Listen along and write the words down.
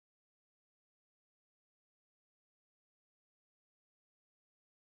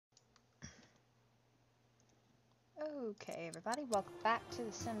Okay, everybody, welcome back to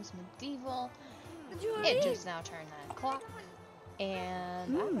The Sims Medieval. It just now turned 9 o'clock,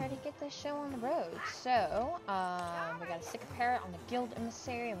 and I'm ready to get this show on the road. So, we got a sick parrot on the guild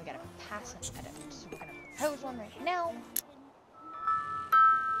emissary, and we got a pass and edit. So we're gonna propose one right now.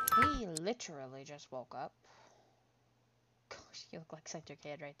 He literally just woke up. Gosh, you look like such a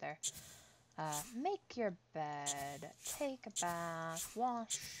kid right there. Make your bed, take a bath,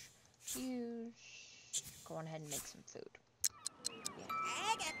 wash, use. Go on ahead and make some food. Yeah.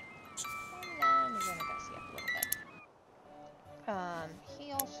 And then you're gonna gussy up a little bit.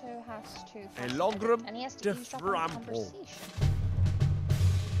 He also has to and he has to eavesdrop on the conversation.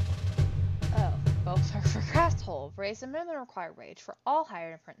 Oh, both are for Crafthole. Raise the minimum required wage for all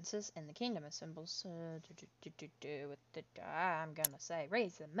hired apprentices in the kingdom. As symbols, I'm gonna say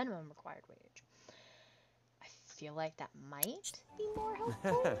raise the minimum required wage. I feel like that might be more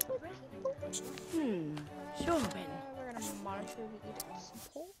helpful with people. Sure. We're gonna monitor the edict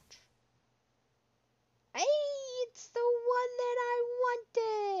support. Hey, it's the one that I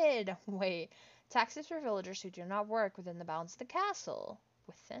wanted! Wait, taxes for villagers who do not work within the bounds of the castle.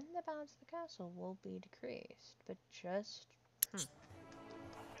 Within the bounds of the castle will be decreased, but just... Interesting.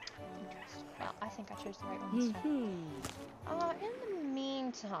 Well, I think I chose the right one this time. In the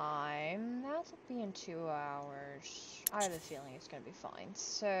meantime, that'll be in 2 hours. I have a feeling it's gonna be fine,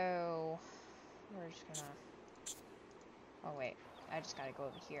 so... We're just gonna... Oh wait, I just gotta go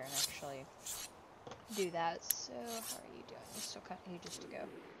over here and actually do that. So, how are you doing? You still you just to go,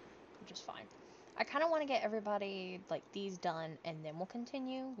 which is fine. I kind of want to get everybody, like, these done, and then we'll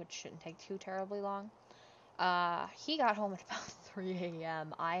continue, which shouldn't take too terribly long. He got home at about 3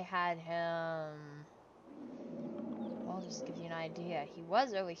 a.m. I had him... I'll just give you an idea. He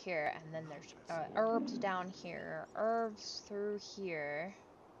was over here, and then there's herbs down here, herbs through here.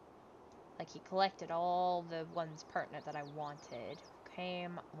 Like, he collected all the ones pertinent that I wanted.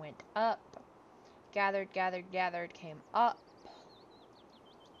 Came, went up, gathered, came up,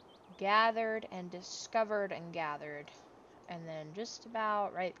 gathered, and discovered, and gathered. And then just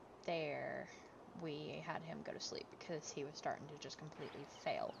about right there, we had him go to sleep because he was starting to just completely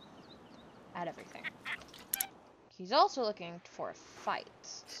fail at everything. He's also looking for a fight,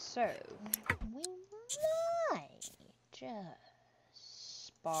 so we might just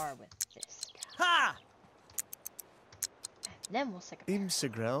spar with this guy. Ha! And then we'll stick a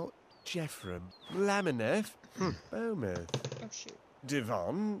Imsegrel, Jeffrem, Laminef, Bometh. Oh shoot.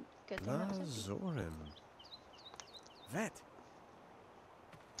 Devon, Good thing that was empty. Lazorim. Vet.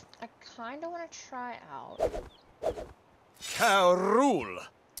 I kinda wanna try out. Carul.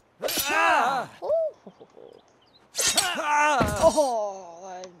 Oh,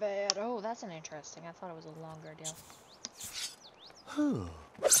 that's bad. Oh, that's an interesting. I thought it was a longer deal.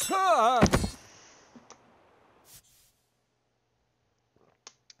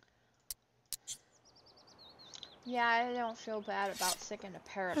 Yeah, I don't feel bad about sicking a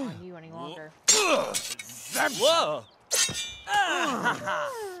parrot on you any longer. Whoa!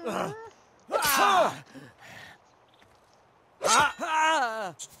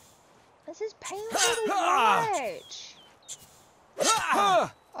 This is painful to watch.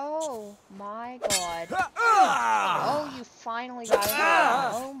 Oh my god. Oh, you finally got it.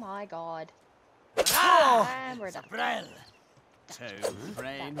 Oh my god. And we're done.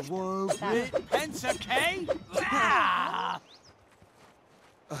 Brain Wobrit Pensake?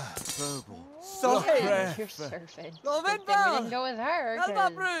 Verbal. Yeah, you're surfing. Good thing we didn't go with her.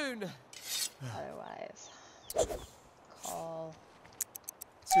 Otherwise. Call.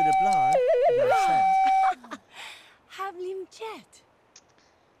 Havlim Jet.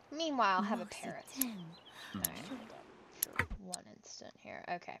 Meanwhile, have a parrot. Alright. For one instant here.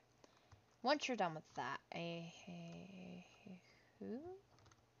 Okay. Once you're done with that, who?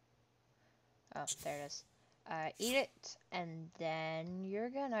 Oh, there it is. Eat it, and then you're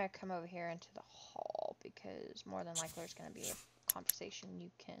gonna come over here into the hall, because more than likely there's gonna be a conversation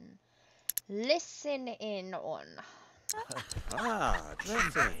you can listen in on.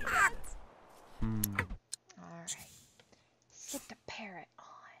 Dreadful. Alright. Stick the parrot on.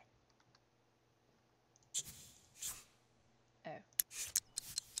 Oh.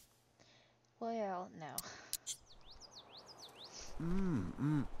 Well, no.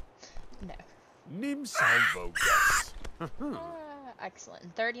 No. Nim Salvogus. Excellent.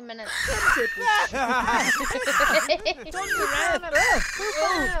 In 30 minutes.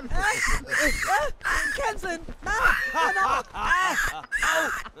 Kenson!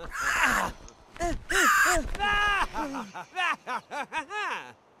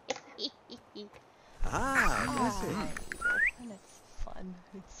 And it's fun.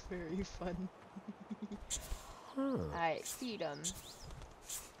 It's very fun. I feed him,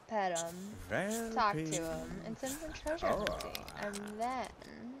 pet him, Very talk to him, and send him treasure hunting. And then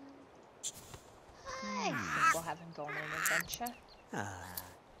I think we'll have him go on an adventure.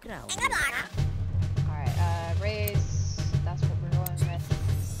 Alright, raise. That's what we're going with.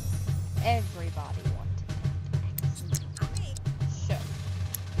 Everybody wanted that. So,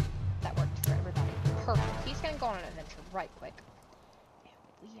 that worked for everybody. Perfect. He's gonna go on an adventure right quick. And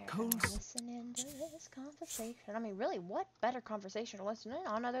we are gonna listen into this conversation. I mean, really, what better conversation to listen in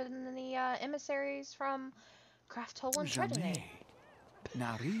on other than the emissaries from Craft Hole and Treadinate?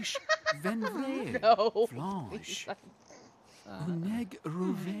 Narish Venvre No. Flange Uneg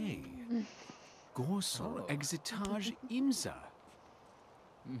Rove Gorsel Exitage Imza.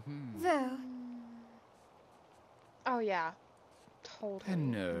 Well, Oh yeah, totally.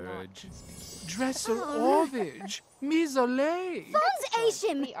 Penerd not conspicuous. Dressel Orvage Misole.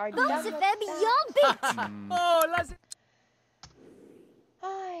 Ashim, We are both done of with them that. young bit. oh, let's.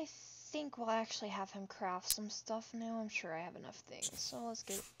 I think we'll actually have him craft some stuff now. I'm sure I have enough things. So let's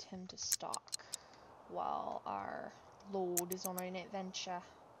get him to stock while our lord is on an adventure.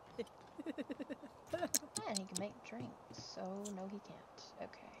 And he can make drinks. So no he can't.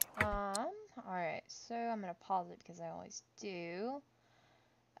 Okay. Alright, so I'm gonna pause it because I always do.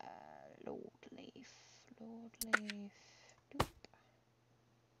 Lord leaf. Doop.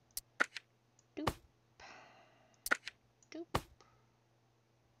 Doop. Doop.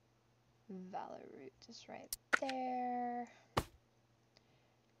 Valor root is right there.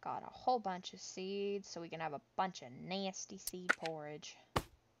 Got a whole bunch of seeds, so we can have a bunch of nasty seed porridge.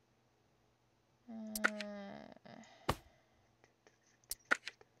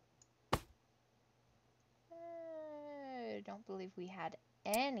 I don't believe we had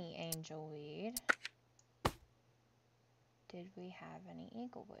any angel weed. Did we have any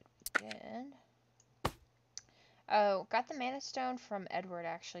eaglewood? We did. Oh, got the mana stone from Edward,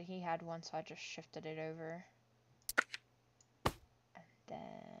 actually. He had one, so I just shifted it over. And then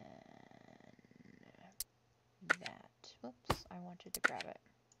that. Whoops, I wanted to grab it.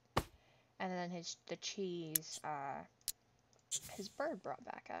 And then the cheese, his bird brought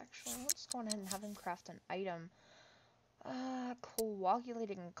back, actually. Let's go ahead and have him craft an item.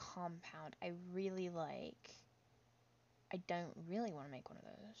 Coagulating compound. I don't really want to make one of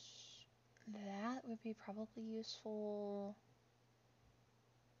those. That would be probably useful.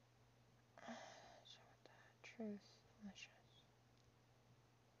 Truth.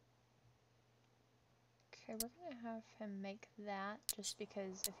 Okay, we're gonna have him make that just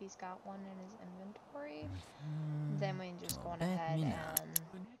because if he's got one in his inventory, then we can just go on ahead and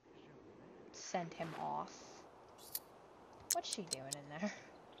send him off. What's she doing in there?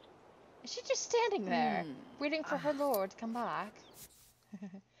 Is she just standing there, waiting for her lord to come back?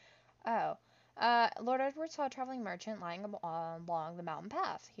 Oh. Lord Edward saw a traveling merchant lying along the mountain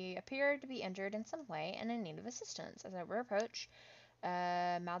path. He appeared to be injured in some way and in need of assistance. As Edward approached,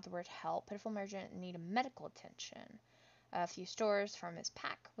 mouthed the word help. Pitiful merchant needed medical attention. A few stores from his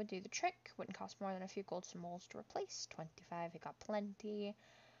pack would do the trick. Wouldn't cost more than a few gold symbols to replace. 25, he got plenty.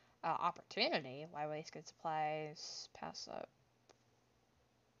 Opportunity. Why waste good supplies? Pass up.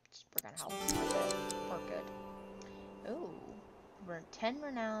 We're gonna help him with it. We're good. Ooh. 10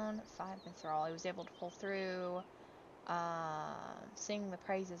 renown, 5 enthrall. He was able to pull through. Sing the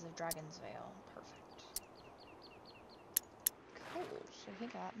praises of Dragon's Veil. Perfect. Cool. So he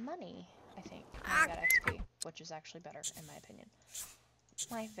got money, I think. And he got XP, which is actually better, in my opinion.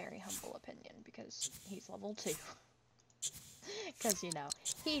 My very humble opinion, because he's level 2. Because, you know,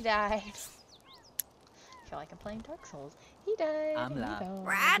 he died. I feel like I'm playing Dark Souls. He died. I'm he la.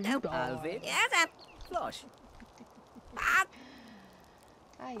 died, he died. Alvid. Yes, flush.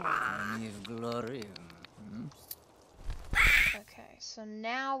 Glory. Okay, so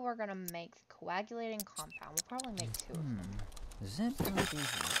now we're gonna make the coagulating compound. We'll probably make 2 of them.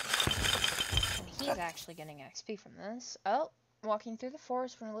 And he's actually getting XP from this. Oh, walking through the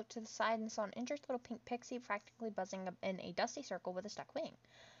forest when I looked to the side and saw an injured little pink pixie practically buzzing in a dusty circle with a stuck wing.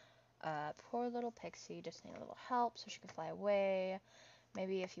 Poor little pixie just needed a little help so she could fly away.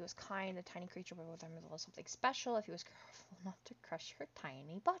 Maybe if he was kind, the tiny creature would with him a little something special if he was careful not to crush her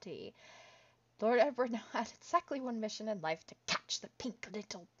tiny body. Lord Edward now had exactly one mission in life: to catch the pink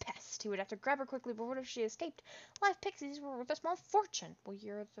little pest. He would have to grab her quickly, but what if she escaped? Live pixies were worth a small fortune. Well,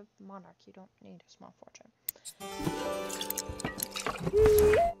 you're the monarch. You don't need a small fortune.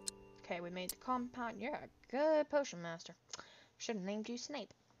 Okay, we made the compound. You're a good potion master. Should have named you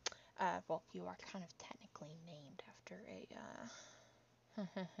Snape. Well, you are kind of technically named after a,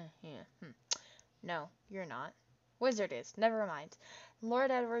 yeah. No, you're not. Wizard is. Never mind.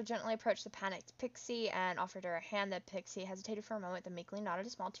 Lord Edward gently approached the panicked Pixie and offered her a hand. The Pixie hesitated for a moment, then meekly nodded, a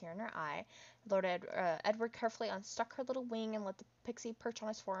small tear in her eye. Edward carefully unstuck her little wing and let the Pixie perch on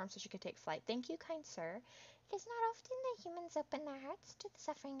his forearm so she could take flight. Thank you, kind sir. It is not often that humans open their hearts to the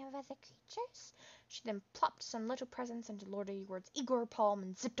suffering of other creatures. She then plopped some little presents into Lord Edward's eager palm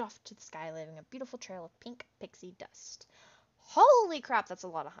and zipped off to the sky, leaving a beautiful trail of pink pixie dust. Holy crap, that's a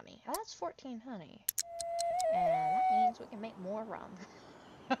lot of honey. That's 14 honey. And that means we can make more rum.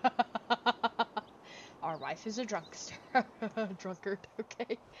 Our wife is a drunkster. Drunkard,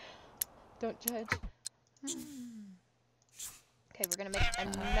 okay? Don't judge. Okay, we're gonna make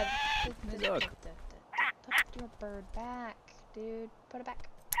another... Put your bird back, dude. Put it back.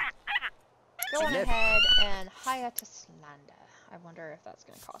 Go on ahead and hire to slander. I wonder if that's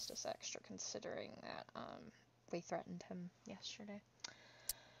gonna cost us extra, considering that, we threatened him yesterday.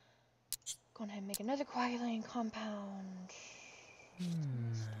 Go ahead and make another coagulating compound.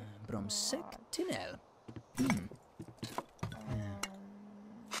 Bromsek Tinel. And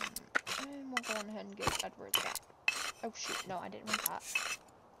we'll go on ahead and give Edward that. Oh shoot, no, I didn't want that.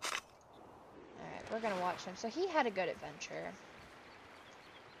 Alright, we're gonna watch him. So he had a good adventure.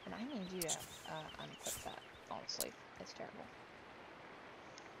 And I need you to unput that, honestly. It's terrible.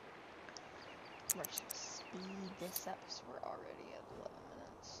 We're just gonna speed this up because we're already at 11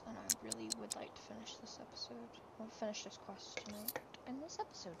 minutes. And I really would like to finish this episode. We'll finish this quest tonight. And this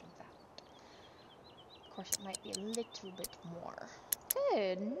episode, in fact. Of course, it might be a little bit more.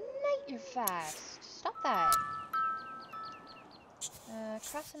 Good night, you're fast. Stop that.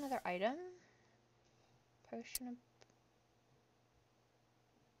 Craft another item. Potion of...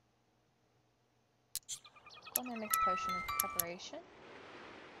 Go ahead and make a potion of preparation.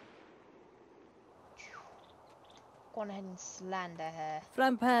 Go on ahead and slander her.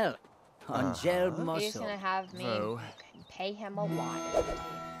 Flampel. Angel He's muscle. gonna have me pay him a lot.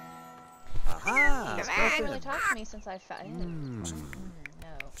 Aha! He hasn't really talked to me since I found him.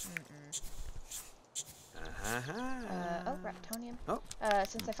 No. Oh, Reptonium. Oh.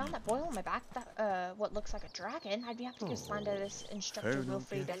 Since I found that boil on my back, that what looks like a dragon, I'd be happy to go slander this instructor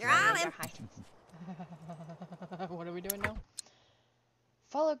Wilfried and their height. What are we doing now?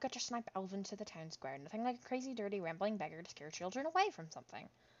 Follow Gutter Snipe Elven to the town square. Nothing like a crazy, dirty, rambling beggar to scare children away from something.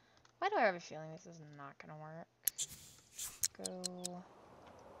 Why do I have a feeling this is not gonna work?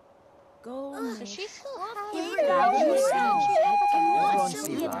 Go. So she's still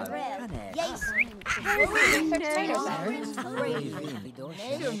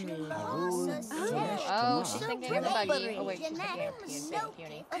Oh, she's thinking of the buggy. Oh wait, she's thinking of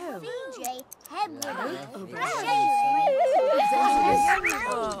Puny. I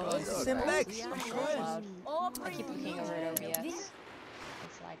keep looking over at OBS.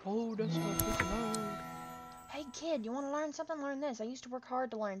 It's like, oh, that's not good mode. Hey kid, you want to learn something? Learn this. I used to work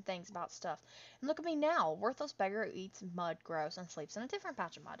hard to learn things about stuff. And look at me now, worthless beggar who eats mud, gross, and sleeps in a different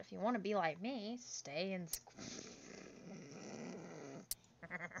patch of mud. If you want to be like me, stay in school.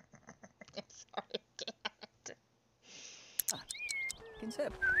 Sorry, cat.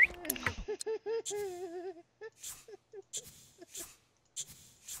 Concept.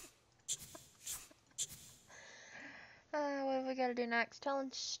 What have we got to do next?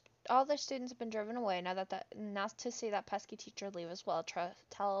 All the students have been driven away. Now to see that pesky teacher leave as well.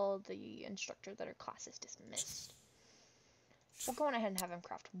 Tell the instructor that her class is dismissed. We'll go on ahead and have him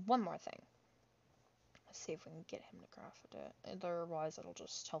craft one more thing. Let's see if we can get him to craft it. Otherwise,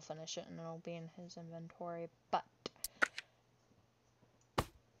 he'll finish it and it'll be in his inventory. But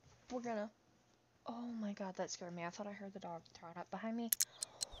we're gonna. Oh my god, that scared me. I thought I heard the dog throwing up behind me.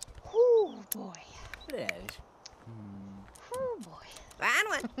 Oh boy. Oh boy.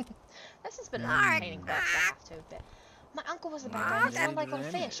 This has been an entertaining quest, I have to admit. My uncle was a beggar. He sounded like a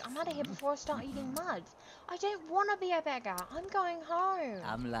fish. I'm out of here before I start eating mud. I don't want to be a beggar. I'm going home.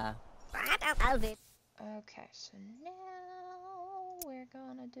 Amla. Okay, so now we're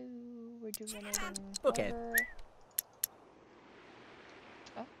gonna do rejuvenating Okay. water.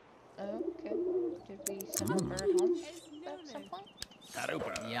 Oh, okay. Did we send a bird home at some point?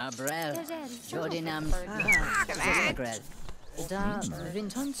 Jabrel. Jodinam. Zagrel. Da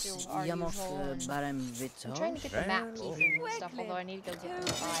Vintons. Yamof Baram I'm trying to Vitor. get the map keys and stuff, although I need to go get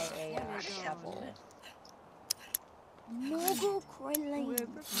them by a shovel. Mogo Krillin.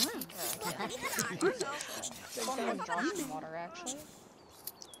 Someone dropped some water, actually.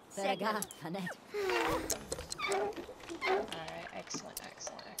 Verga, Hanet. Alright, excellent.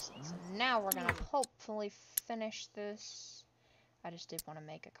 So now we're gonna hopefully finish this. I just did want to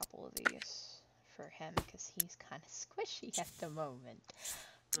make a couple of these for him because he's kind of squishy at the moment.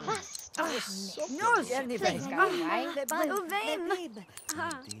 Pasta! No, Jenny, Please go away.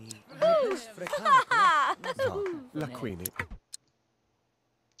 La Queenie.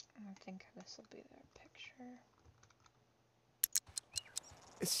 I think this will be their picture.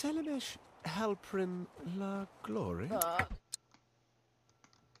 Selimish Helprin La Glory. Alright,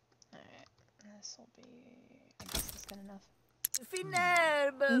 this will be... I guess that's good enough.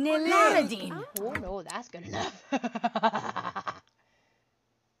 Nelaradine. Oh no, that's good enough.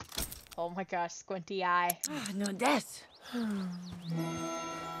 Oh my gosh, squinty eye. No, death.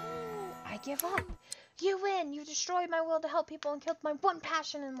 I give up. You win. You destroyed my will to help people and killed my one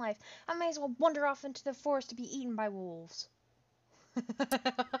passion in life. I may as well wander off into the forest to be eaten by wolves. I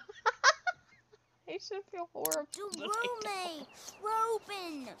should feel horrible.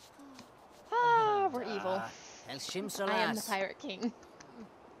 Robin! Ah, we're evil. El I am the Shimsolas. pirate king.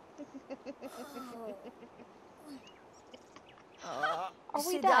 Are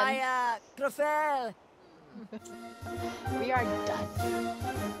we done? Sidaya, Crofel. We are done.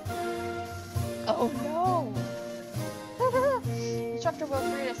 Oh no! Instructor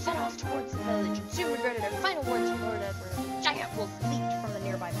Wilfrida set off towards the village and soon regretted her final words to Lord Edward. A giant wolf leaped from the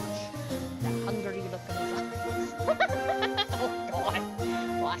nearby bush. The hungry look in his eyes. Oh god!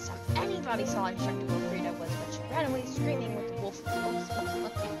 Last time anybody saw Instructor Wilfrida was when she ran away screaming with the wolf.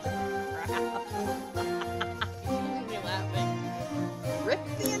 You me laughing. Rip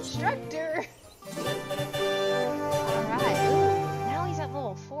the instructor! Alright, now he's at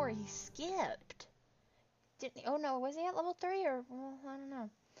level 4, he skipped. Didn't he? Oh no, was he at level 3 or, well, I don't know.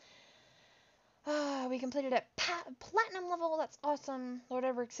 We completed at platinum level, that's awesome. Lord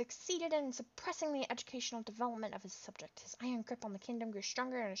Edward succeeded in suppressing the educational development of his subject. His iron grip on the kingdom grew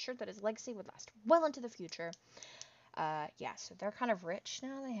stronger and assured that his legacy would last well into the future. Yeah, so they're kind of rich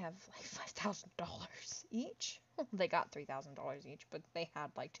now. They have like $5,000 each. They got $3,000 each, but they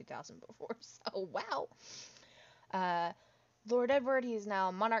had like 2,000 before, so wow. Lord Edward, he's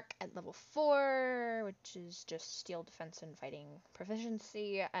now monarch at level 4, which is just steel defense and fighting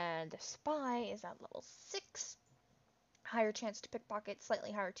proficiency, and the spy is at level 6. Higher chance to pickpocket,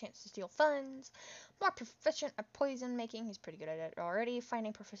 slightly higher chance to steal funds, more proficient at poison making, he's pretty good at it already,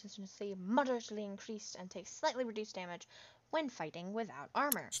 fighting proficiency moderately increased, and takes slightly reduced damage when fighting without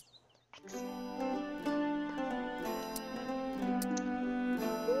armor. Excellent.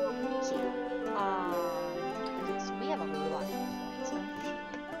 Okay, so we have a lot of points actually.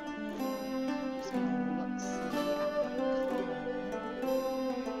 Just gonna look, see at my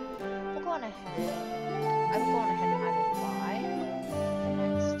we'll go on ahead. I'm going ahead and I will buy the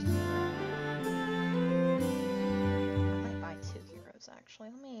next. I might buy 2 heroes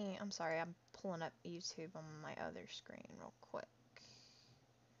actually. I'm sorry, I'm pulling up YouTube on my other screen real quick.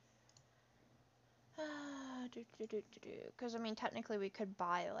 Because I mean, technically we could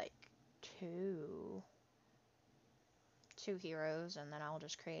buy like two heroes, and then I'll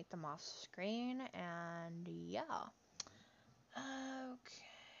just create them off screen, and yeah. Okay.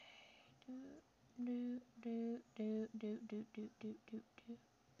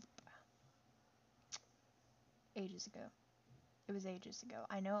 Ages ago. It was ages ago.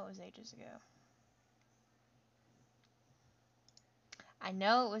 I know it was ages ago. I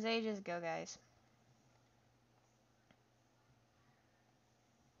know it was ages ago, guys.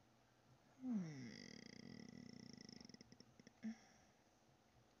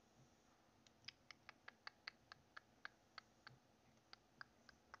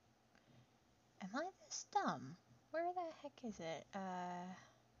 Am I this dumb? Where the heck is it?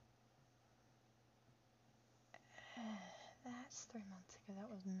 That's 3 months ago. That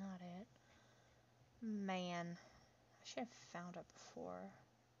was not it. Man, I should have found it before.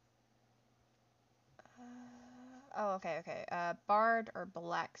 Oh, okay. Bard or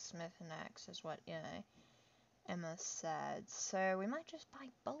blacksmith next is what Emma said. So we might just buy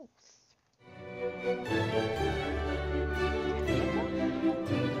both.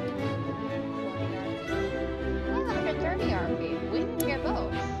 130 RP. We can get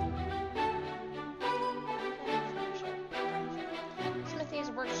both. Smithy is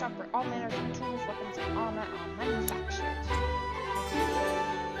a workshop where all manners of tools, weapons, and armor are manufactured.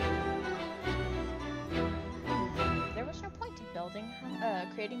 There was no point to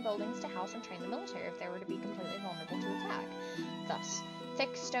creating buildings to house and train the military if they were to be completely vulnerable to attack. Thus,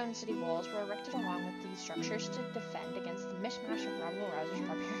 thick stone city walls were erected along with these structures to defend against the mishmash of rabble-rousers,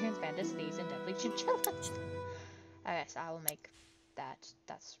 barbarians, bandits, thieves, and deadly chinchillas. Okay, so I will make that.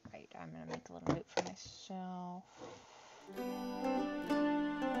 That's right. I'm gonna make a little note for myself.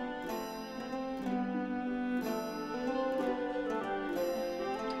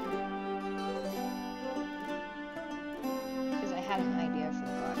 Because I had an idea for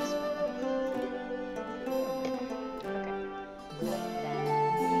the blacksmith.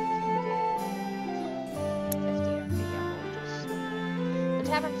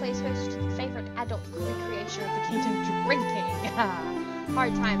 recreation of the kingdom drinking.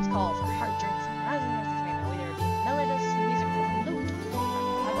 Hard times call for hard drinks and rousing entertainment, whether it be melodious music or flute, or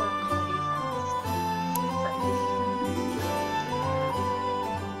clever comedy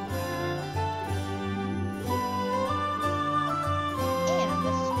and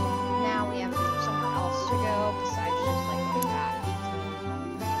this is cool. Now we have somewhere else to go besides just like going back.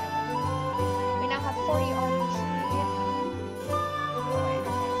 We now have 40 RPG.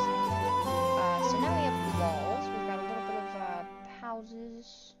 So now we have walls. We've got a little bit of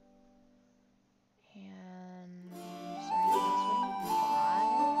houses. And is there anything else we can buy?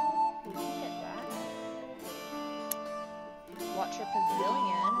 We can get that. Watcher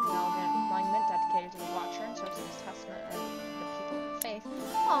Pavilion, an elegant monument dedicated to the Watcher and serves as a testament of the people of faith.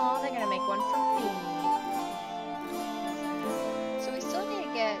 Aw, they're gonna make one for me. So we still need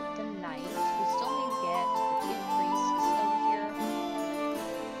to get the knight. We still need to get the two priests over here.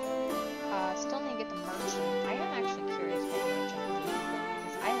 Still need to get the merchant. I am actually curious what the merchant is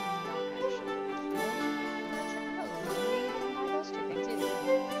because I have not actually merchant. Oh, maybe those two things either.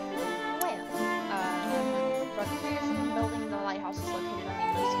 Well, recreation building the lighthouse is located on the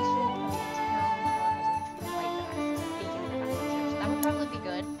most eastern part of the town. Tower has a light that acts as a beacon for passengers. That would probably be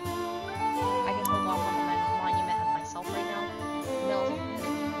good. I can hold off on the monument of myself right now. Mills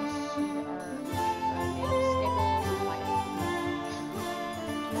and that are stable light.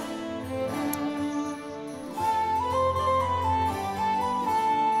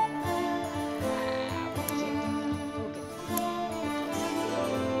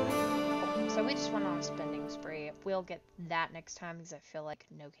 So we just went on a spending spree. We'll get that next time because I feel like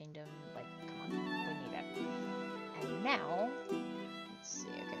no kingdom, like, come on, we need it. And now, let's see,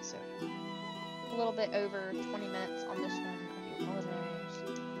 okay, so a little bit over 20 minutes on this one. I do apologize.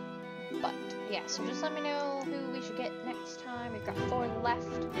 But, yeah, so just let me know who we should get next time. We've got 4 left.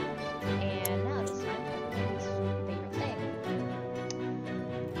 And now this time, everyone's favorite thing.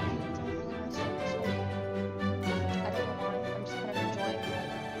 I don't really want to start this one. I don't know why. I'm just kind of enjoying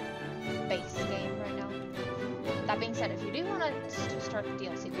the base game right now. That being said, if you do want to start the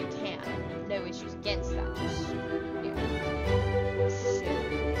DLC, you can. No issues against that. Just, you know. So,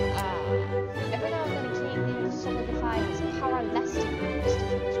 every now and then a king needs to solidify his power less to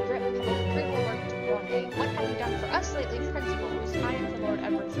his grip, having approval work to run a "what have you done for us lately" principle was time for Lord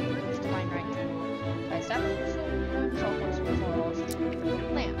Edward to prove his divine right by establishing himself once and for all as his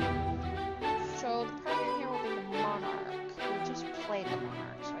favorite land. So the primary here will be the monarch. We just played the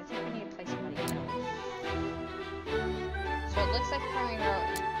monarch, so I think we need to play somebody else. So it looks like the primary hero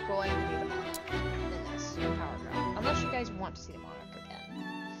is going to be the monarch in this power ground, unless you guys want to see the monarch again.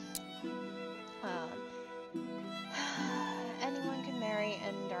 Anyone can marry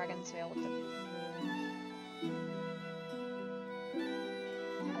in Dragonsvale with the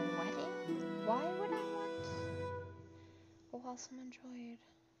a wedding? Why would I want a wholesome enjoyed?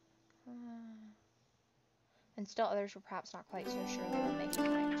 And still others were perhaps not quite so sure they were making the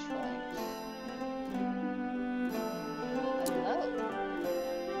right choice. Hello.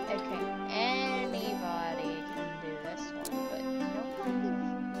 Okay, anybody can do this one, but nobody.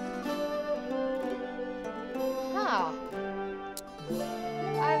 Huh.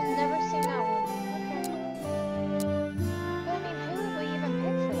 I've never seen that one. Okay. But I mean, who would we even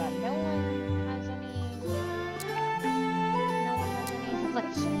pick for that? No one has any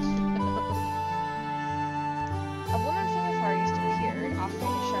relationship. A woman from the Far East appeared,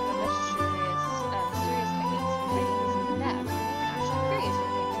 offering to show her mysterious techniques for making his neck. The woman actually curious when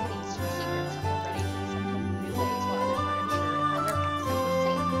it came to the Eastern secrets, some were ready to accept her new ways, while others were unsure whether their access was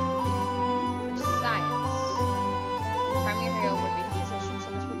safe. For science. The primary hero would be the physician, so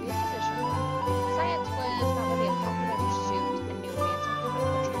this would be a physician one. Science was not really a popular pursuit, and new advances in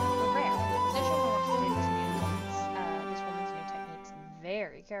medical treatment were rare. The physician will want to study this woman's new techniques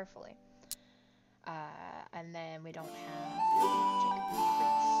very carefully. And then we don't have Jacob the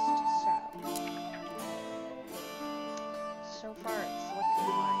Priest, so far it's looking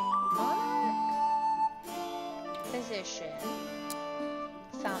like monarch, physician,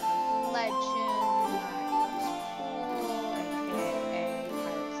 fountain of legend, pool, aka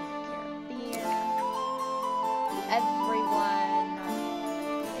Pirates of the Caribbean, everyone,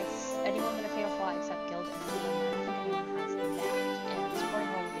 it's anyone with a fatal flaw except Guild and Queen. I don't think anyone has that, and supporting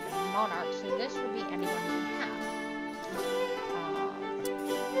role would be the monarch, so this would be anyone who can have.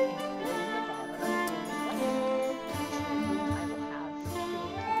 Including the daughter, whom I will have created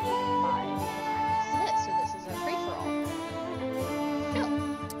by the time this. So this is a free-for-all. No.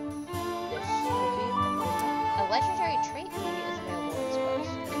 This will be a legendary trait key is available in spells.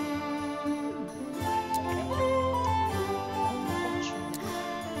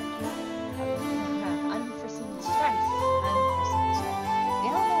 Okay.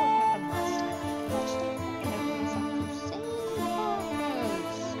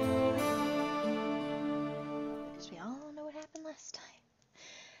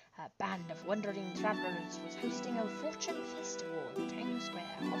 Wandering Travelers was hosting a fortune festival in Times Square,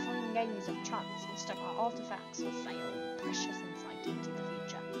 offering games of chance instant artifacts for sale, precious insight into the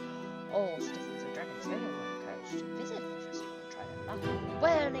future. All citizens of Dragon's Vale were encouraged to visit the festival and try their luck on the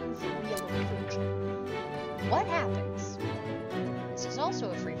whirling wheel of fortune. What happens? This is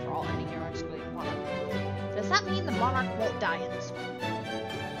also a free-for-all, ending hero excluding Monarch. Does that mean the Monarch won't die in this one?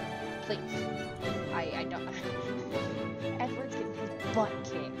 Please. I don't... Edward's getting his butt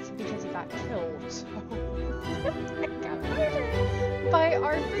kicked because he got killed, so... he got murdered by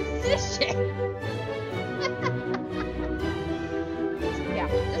our physician! Yeah,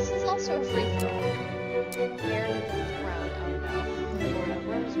 this is also a free-for-all. Heir to the throne, oh no. Lord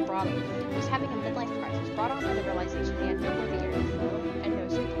Edward was having a midlife crisis, brought on by the realization he had no worthy heir to the throne and no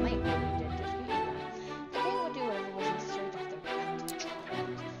suitable claim. He did just beat him. The king would do whatever was necessary to have the right to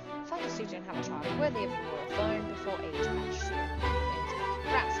triumph. Find a suitor and have a child worthy of the royal throne before age match suit into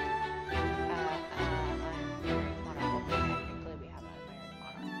grasp. I'm married monarch. Well, technically we have a married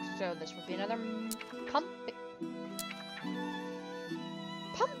monarch. So this would be another pumping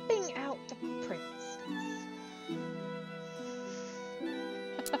out the princess.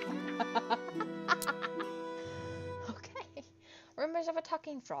 Okay. Rumors of a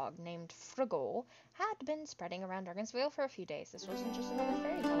talking frog named Frigol had been spreading around Dragonsville for a few days. This wasn't just another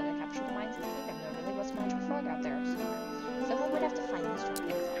fairy tale that captured the minds of the kingdom. There really was a magical frog out there somewhere. Someone would have to find this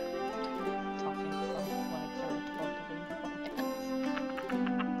talking frog. Talking frog, like they're talking.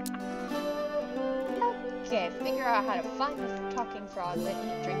 Okay, figure out how to find the talking frog, then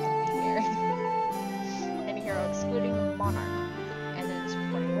eat, drink, and be merry. Any hero excluding the monarch. And then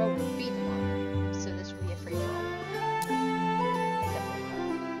supporting role would be the monarch. So this would be a free-for-all.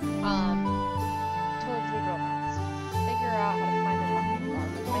 Totally romance. Figure out how to find the talking frog.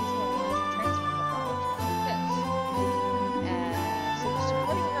 Find someone willing to transform the frog into this. So the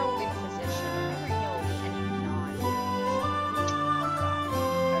supporting hero will be the physician. Remembering hero will be any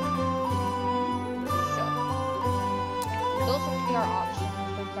So those will be our options.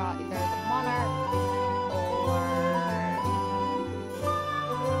 We've got either the monarch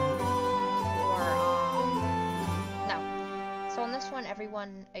So on this one,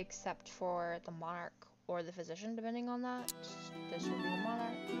 everyone except for the monarch or the physician, depending on that. This will be the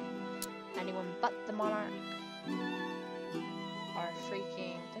monarch. Anyone but the monarch are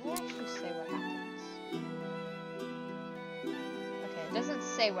freaking... Does it actually say what happens? Okay, it doesn't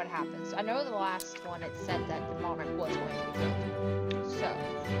say what happens. I know the last one it said that the monarch was going to be killed. So,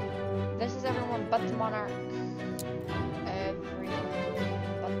 this is everyone but the monarch. Everyone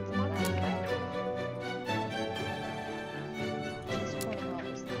but the monarch, right?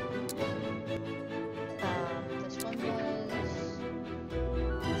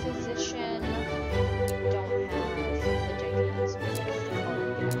 Physician don't have the JPS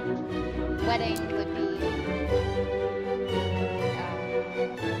wedding would be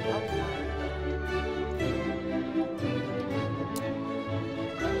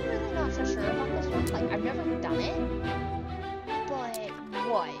I'm really not so sure about this one. Like, I've never done it, but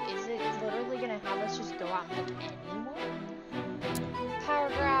what? Is it literally gonna have us just go out and pick anyone? Power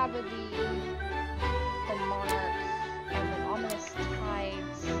grab would be the monarch. And then Ominous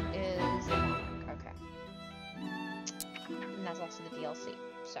Tides is the monarch. Okay. And that's also the DLC.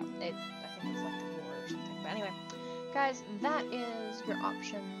 So, I think it's like the lore or something. But anyway, guys, that is your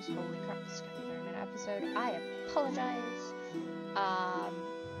options. Holy crap, this is going to be a very minute episode. I apologize.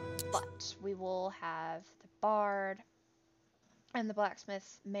 But we will have the bard and the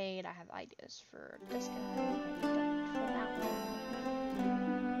blacksmith made. I have ideas for this guy.